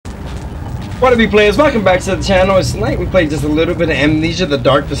What up, you players? Welcome back to the channel. Tonight we played just a little bit of Amnesia: The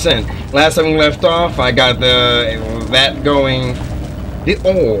Dark Descent. Last time we left off, I got that going, the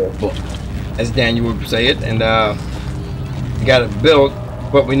orb, as Daniel would say it, and we got it built.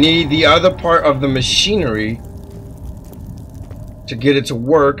 But we need the other part of the machinery to get it to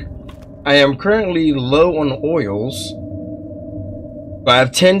work. I am currently low on oils. I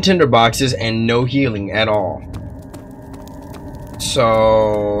have 10 tinder boxes and no healing at all.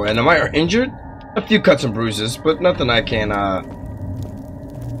 So, and am I injured? A few cuts and bruises, but nothing I can't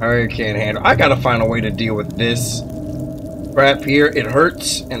handle. I gotta find a way to deal with this crap here. It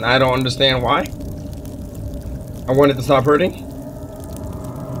hurts, and I don't understand why. I want it to stop hurting.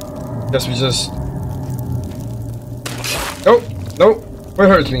 Guess we just... Nope, nope. What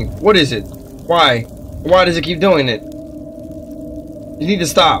hurts me? What is it? Why? Why does it keep doing it? You need to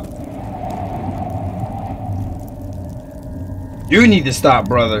stop. You need to stop,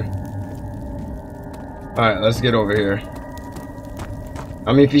 brother. Alright, let's get over here.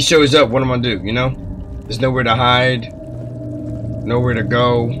 I mean, if he shows up, what am I gonna do, you know? There's nowhere to hide. Nowhere to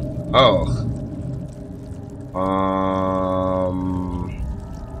go. Oh.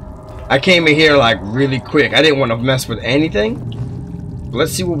 I came in here, like, really quick. I didn't want to mess with anything.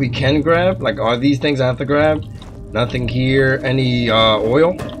 Let's see what we can grab. Like, are these things I have to grab? Nothing here. Any,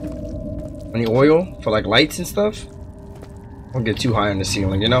 oil? Any oil for, like, lights and stuff? Don't get too high on the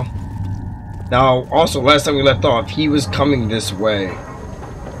ceiling, you know? Now, also, last time we left off, he was coming this way.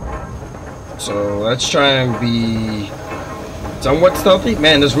 So, let's try and be somewhat stealthy.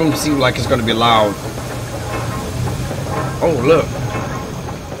 Man, this room seems like it's going to be loud. Oh, look.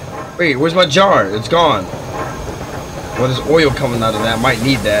 Wait, where's my jar? It's gone. Well, there's oil coming out of that. Might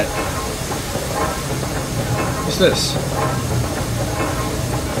need that. What's this?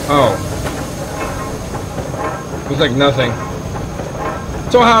 Oh. Looks like nothing.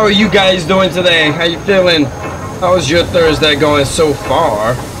 So how are you guys doing today? How you feeling? How's your Thursday going so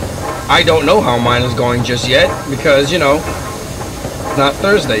far? I don't know how mine is going just yet because, you know, it's not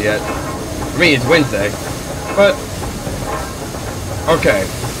Thursday yet. For me, it's Wednesday. But, okay.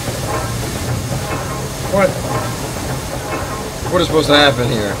 What is supposed to happen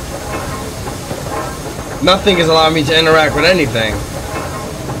here? Nothing is allowing me to interact with anything.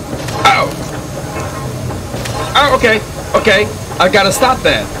 Oh! Oh, okay. Okay. I gotta stop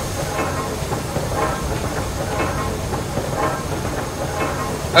that.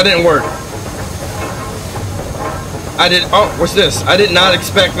 That didn't work. Oh, what's this? I did not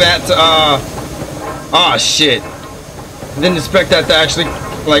expect that to, oh, shit. Didn't expect that to actually,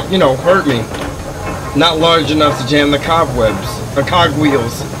 like, you know, hurt me. Not large enough to jam the cobwebs. The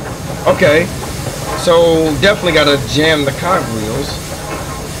cogwheels. Okay. So, definitely gotta jam the cogwheels.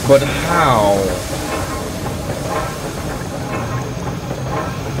 But how?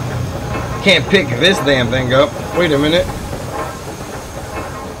 Can't pick this damn thing up. Wait a minute.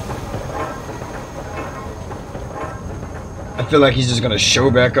 I feel like he's just gonna show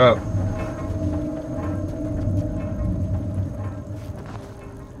back up.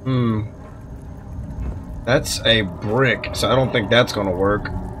 That's a brick, so I don't think that's gonna work.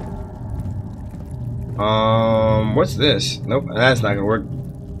 What's this? Nope, that's not gonna work.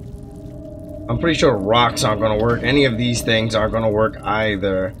 I'm pretty sure rocks aren't gonna work. Any of these things aren't gonna work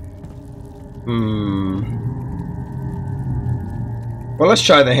either. Well, let's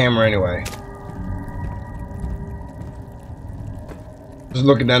try the hammer anyway. Just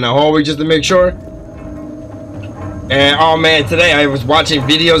looking down the hallway just to make sure. And oh man, today I was watching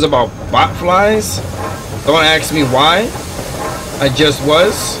videos about bot flies. Don't ask me why. I just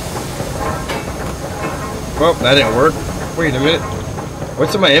was. Well, that didn't work. Wait a minute.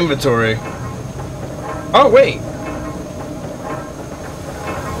 What's in my inventory? Oh, wait.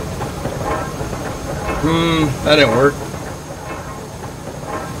 That didn't work.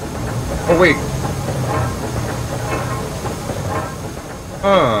 Oh, wait.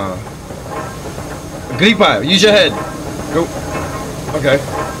 Gripa, use your head. Go. Okay.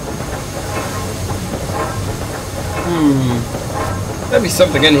 There'd be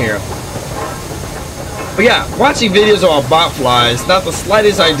something in here. But yeah, watching videos about bot flies, not the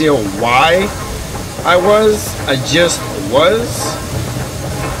slightest idea why I just was.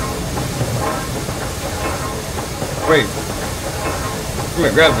 Wait. Come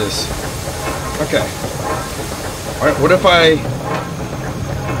here, grab this. Okay. Alright, what if I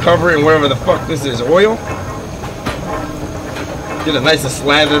cover it in whatever the fuck this is? Oil? Get it nice and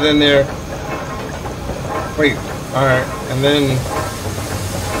slathered in there. Wait. Alright, and then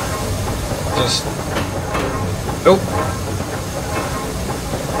just... Nope.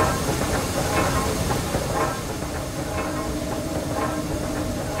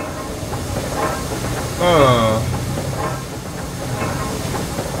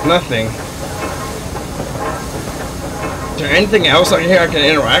 nothing. Is there anything else out here I can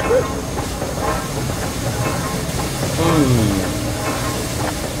interact with?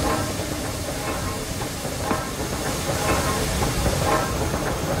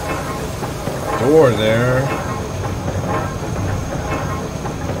 Door there.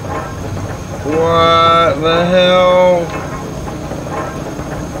 What the hell?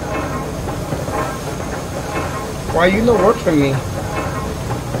 Why you no work for me?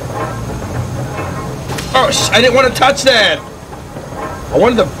 Oh, I didn't want to touch that. I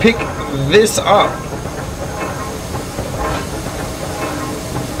wanted to pick this up.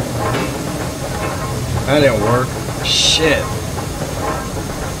 That didn't work. Shit.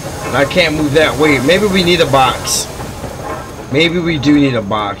 I can't move that. Wait, maybe we need a box. Maybe we do need a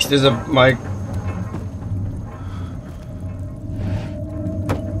box. There's a like,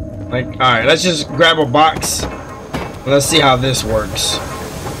 all right. Let's just grab a box. Let's see how this works.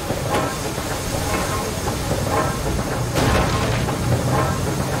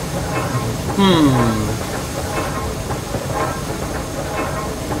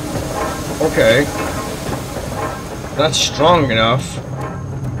 Okay. That's strong enough.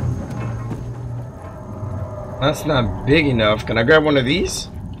 That's not big enough. Can I grab one of these?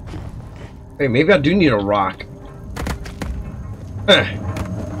 Hey, maybe I do need a rock.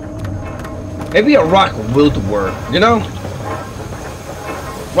 Maybe a rock will work, you know?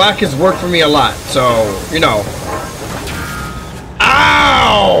 Rock has worked for me a lot, so, you know.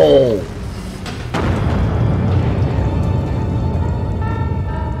 Ow!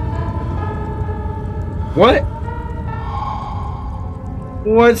 What?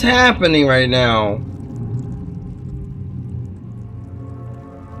 What's happening right now?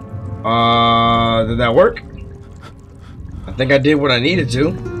 Did that work? I think I did what I needed to.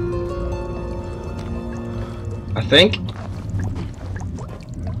 I think.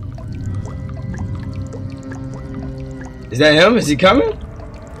 Is that him? Is he coming?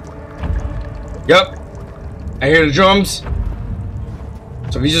 Yup. I hear the drums.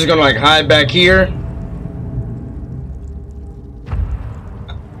 So he's just gonna like hide back here.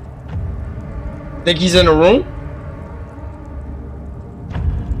 Think he's in the room?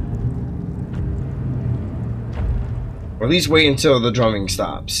 Or at least wait until the drumming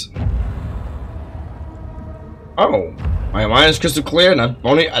stops. Oh, my mind is crystal clear, and I've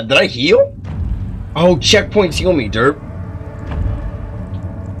only did I heal? Oh, checkpoints heal me, derp.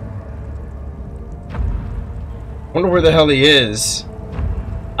 Wonder where the hell he is.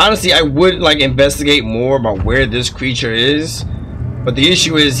 Honestly, I would like investigate more about where this creature is, but the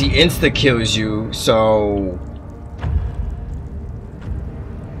issue is he insta kills you, so.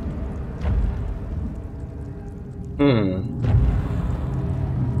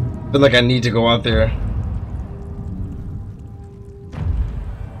 I feel like I need to go out there.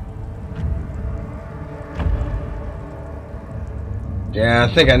 Yeah,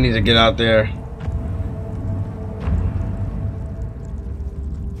 I think I need to get out there.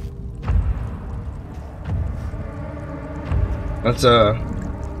 Let's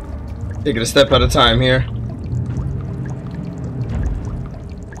take it a step at a time here.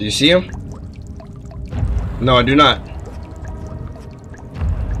 Do you see him? No, I do not.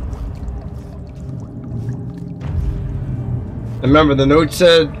 Remember, the note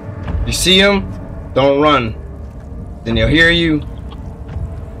said, you see him, don't run. Then he'll hear you,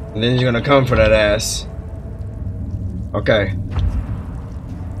 and then you're gonna come for that ass. Okay.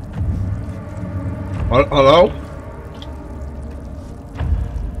 Hello?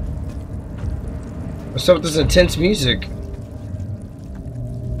 What's up with this intense music?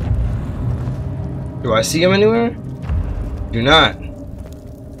 Do I see him anywhere? Do not.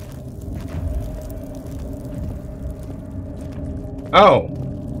 Oh.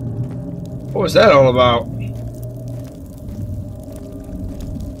 What was that all about?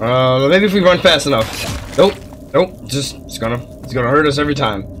 Maybe if we run fast enough. Nope. Nope. It's gonna hurt us every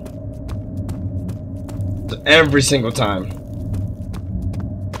time. Every single time.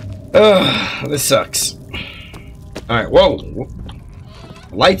 This sucks. Alright, whoa.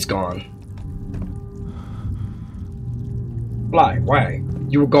 Light's gone. Fly, why?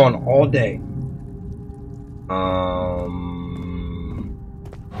 You were gone all day.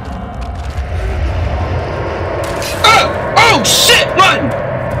 Oh shit! Run!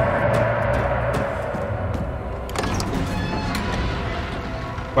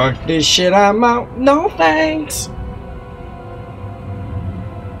 Fuck this shit, I'm out. No thanks.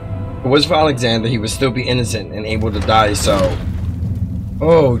 If it was for Alexander, he would still be innocent and able to die, so.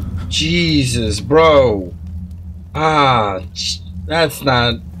 Oh, Jesus, bro. Ah, that's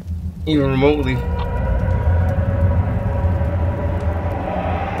not even remotely.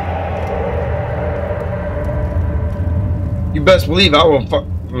 You best believe I will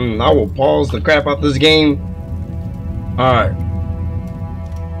pause the crap out this game. Alright.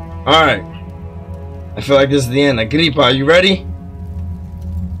 Alright. I feel like this is the end. Agrippa, you ready?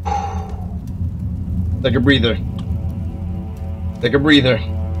 Take a breather. Take a breather.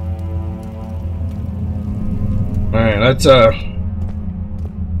 Alright, let's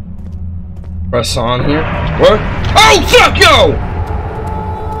press on here. What? Oh fuck yo!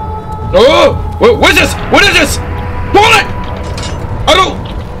 Oh! What's this? What is this? Bullet! I don't.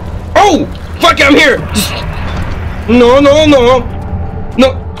 Oh! Fuck! I'm here. Just... No!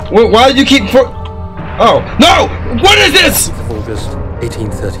 Why did you keep for? Oh no! What is this? 8th of August,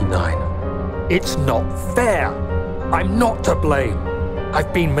 1839. It's not fair. I'm not to blame.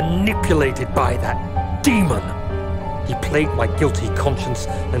 I've been manipulated by that demon. He played my guilty conscience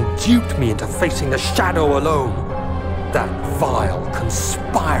and duped me into facing the shadow alone. That vile,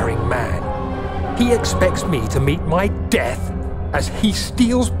 conspiring man. He expects me to meet my death as he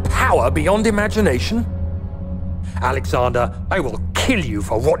steals power beyond imagination. Alexander, I will kill you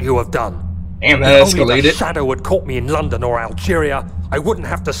for what you have done. Damn, that if only the escalated. shadow had caught me in London or Algeria, I wouldn't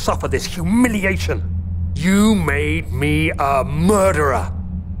have to suffer this humiliation. You made me a murderer.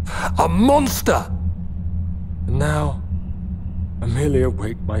 A monster. And now, I merely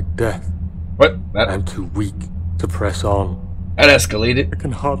await my death. What? I'm too weak to press on. That escalated. I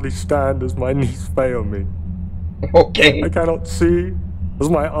can hardly stand as my knees fail me. Okay. I cannot see as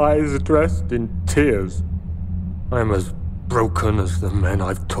my eyes are dressed in tears. I am as broken as the men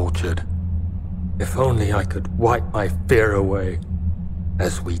I've tortured. If only I could wipe my fear away,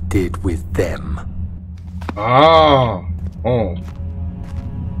 as we did with them. Oh. Oh.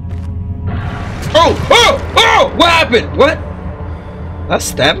 Oh! What happened? What? I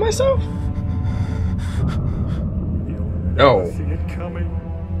stabbed myself? No. See it coming.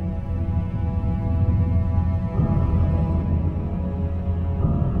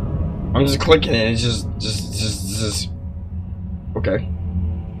 I'm just clicking it. It's just. Okay.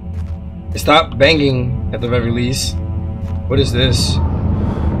 Stop banging at the very least. What is this?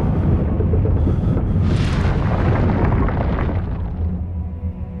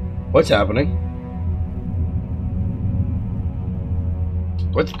 What's happening?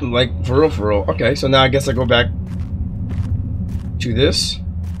 What's like for real? Okay, so now I guess I go back to this.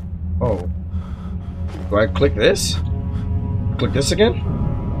 Oh. Do I click this? Click this again?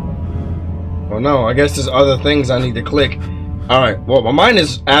 Oh no, I guess there's other things I need to click. Alright, well my mind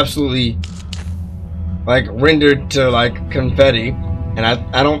is absolutely like rendered to like confetti, and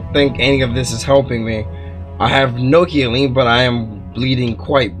I don't think any of this is helping me. I have no healing, but I am bleeding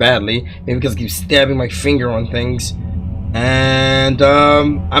quite badly, maybe because I keep stabbing my finger on things, and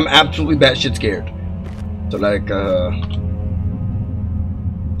I'm absolutely batshit scared. So like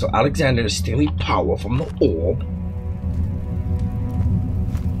so Alexander is stealing power from the orb.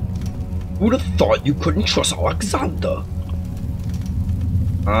 Who'd have thought you couldn't trust Alexander?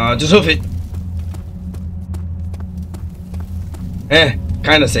 Just hoof it.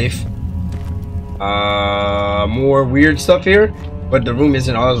 Kinda safe. More weird stuff here, but the room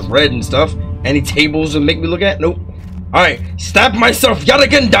isn't all red and stuff. Any tables to make me look at? Nope. Alright, stab myself yet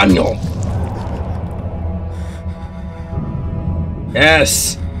again, Daniel.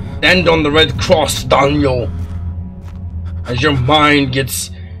 Yes, stand on the red cross, Daniel, as your mind gets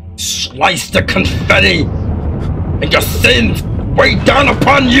sliced to confetti and your sins weigh down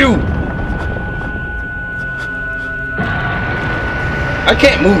upon you. I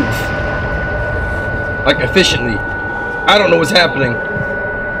can't move like efficiently. I don't know what's happening.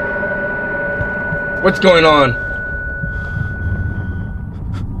 What's going on?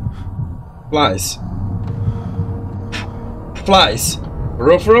 Flies. Flies. For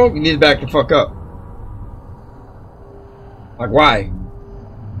real? You need to back the fuck up. Like why?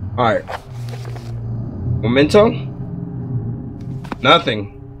 Alright. Memento?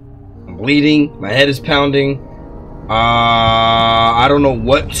 Nothing. I'm bleeding. My head is pounding. I don't know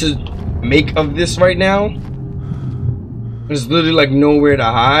what to make of this right now. There's literally like nowhere to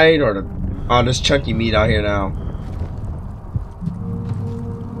hide or to... Oh, there's chunky meat out here now.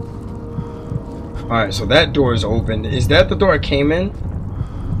 Alright, so that door is open. Is that the door I came in?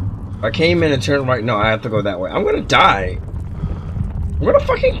 I came in and turned right. No, I have to go that way. I'm gonna die. I'm gonna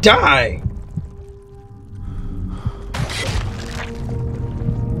fucking die.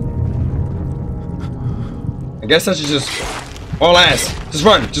 I guess I should just all ass. Just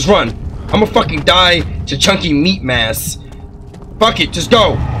run. Just run. I'm gonna fucking die to chunky meat mass. Fuck it. Just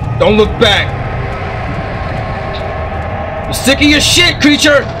go. Don't look back. I'm sick of your shit,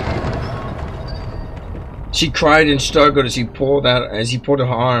 creature. She cried and struggled as he pulled her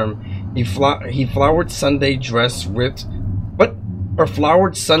arm. He flowered Sunday dress ripped Her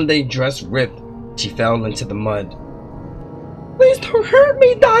flowered Sunday dress ripped. She fell into the mud. Please don't hurt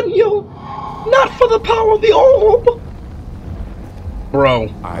me, Daniel. Not for the power of the orb. Bro.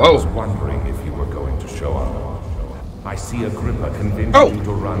 I was wondering if you were going to show up. I see Agrippa convinced you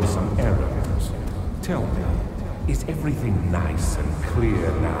to run some errands. Tell me, is everything nice and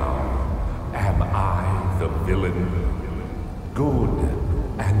clear now? Am I the villain? Good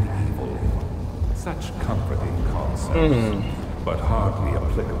and evil. Such comforting concepts, but hardly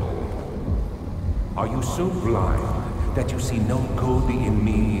applicable. Are you so blind that you see no good in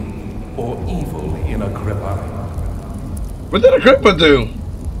me or evil in Agrippa? What did Agrippa do?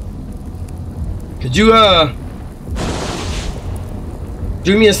 Could you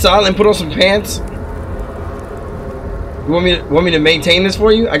do me a solid and put on some pants? You want me to maintain this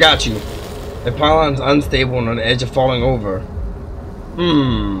for you? I got you. The pylon's unstable and on the edge of falling over.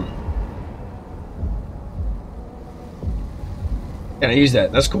 Can I use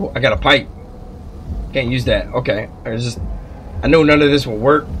that? That's cool. I got a pipe. Can't use that. Okay. I know none of this will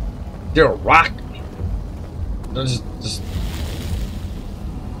work. They're a rock. They're just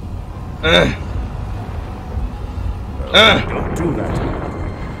Don't do that.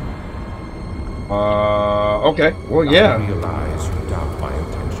 Okay. Well, yeah. I realize you doubt my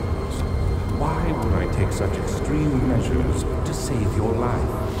intentions. Why would I take such extreme measures to save your life?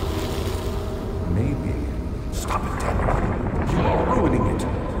 Maybe. Stop it, Daniel. You are ruining it.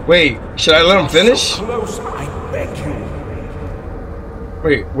 Wait, should I let him finish? So close, I beg you.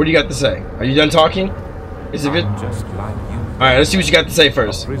 Wait, what do you got to say? Are you done talking? Is it? I'm just like you. Alright, let's see what you got to say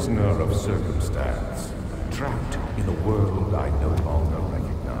first. A prisoner of circumstance, trapped in a world I no longer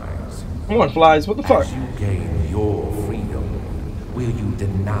recognize. Come on, flies. What the fuck? As you gain your freedom, will you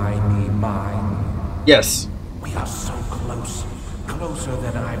deny me mine? Yes. We are so close, closer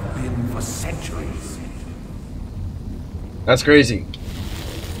than I've been for centuries. That's crazy.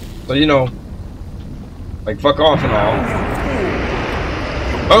 So, you know, like, fuck off and all.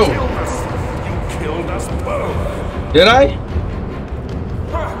 Oh! You killed us both. Did I?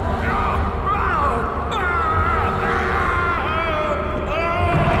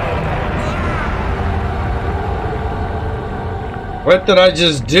 What did I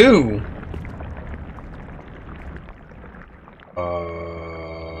just do?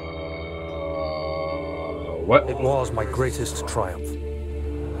 What? It was my greatest triumph,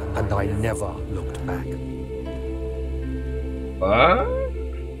 and I never looked back. What?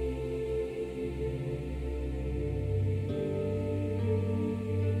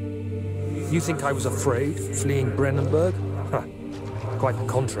 You think I was afraid, fleeing Brennenburg? Huh. Quite the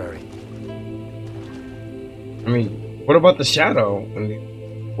contrary. I mean, what about the shadow and the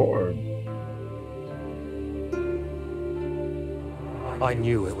orb? I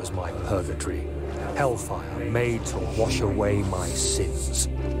knew it was my purgatory. Hellfire made to wash away my sins.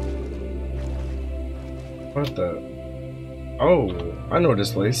 What the? Oh, I know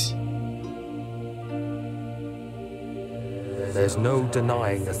this place. There's no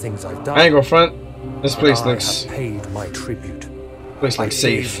denying the things I've done. I ain't gonna front. This place looks. I have paid my tribute. Place looks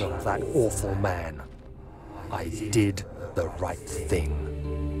safe. I saved that awful man. I did the right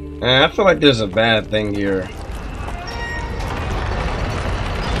thing. I feel like there's a bad thing here.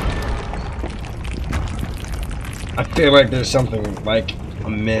 I feel like there's something like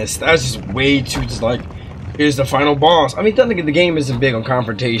amiss. That's just way too just like, here's the final boss. I mean, technically the game isn't big on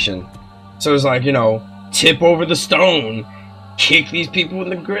confrontation, so it's like, you know, tip over the stone, kick these people in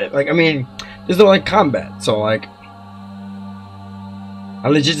the grip. Like, I mean, there's no like combat, so like, I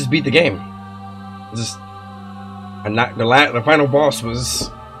legit just beat the game. Just, the final boss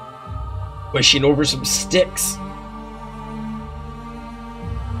was pushing over some sticks.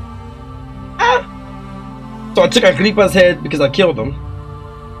 So I took Agrippa's head because I killed him.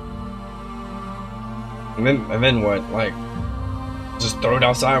 And then what? Like, just throw it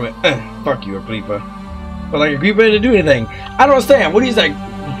outside and went, fuck you, Agrippa. But like, Agrippa didn't do anything. I don't understand. What is like,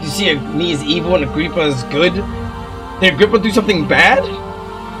 you see me as evil and Agrippa is good? Did Agrippa do something bad?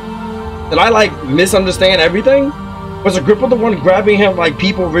 Did I like misunderstand everything? Was Agrippa the one grabbing him like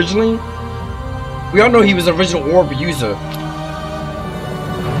people originally? We all know he was the original orb user.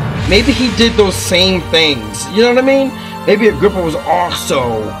 Maybe he did those same things. You know what I mean? Maybe Agrippa was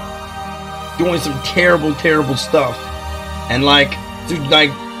also doing some terrible, terrible stuff, and like to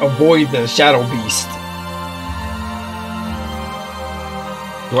like avoid the shadow beast.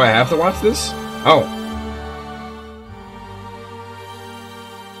 Do I have to watch this? Oh.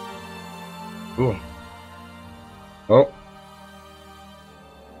 Ooh. Oh.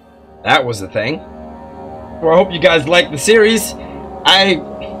 That was the thing. Well, I hope you guys liked the series. I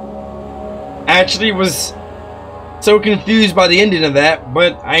actually was so confused by the ending of that,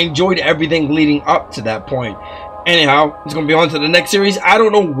 but I enjoyed everything leading up to that point. Anyhow, it's gonna be on to the next series. I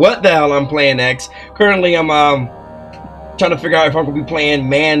don't know what the hell I'm playing next. Currently, I'm trying to figure out if I'm gonna be playing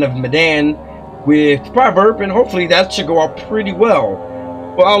Man of Medan with Proverb, and hopefully that should go out pretty well.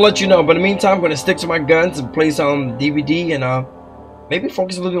 Well, I'll let you know. But in the meantime, I'm gonna stick to my guns and play some DVD and maybe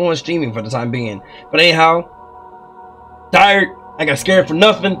focus a little bit on streaming for the time being. But anyhow, tired. I got scared for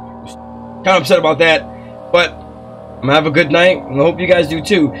nothing. Kind of upset about that, but I'm gonna have a good night, and I hope you guys do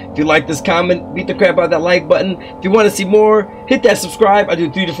too. If you like this comment, beat the crap out of that like button. If you want to see more, hit that subscribe. I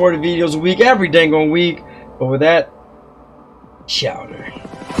do 3 to 4 videos a week, every dang on week. But with that, chowder.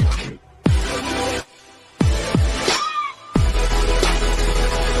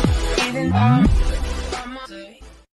 Even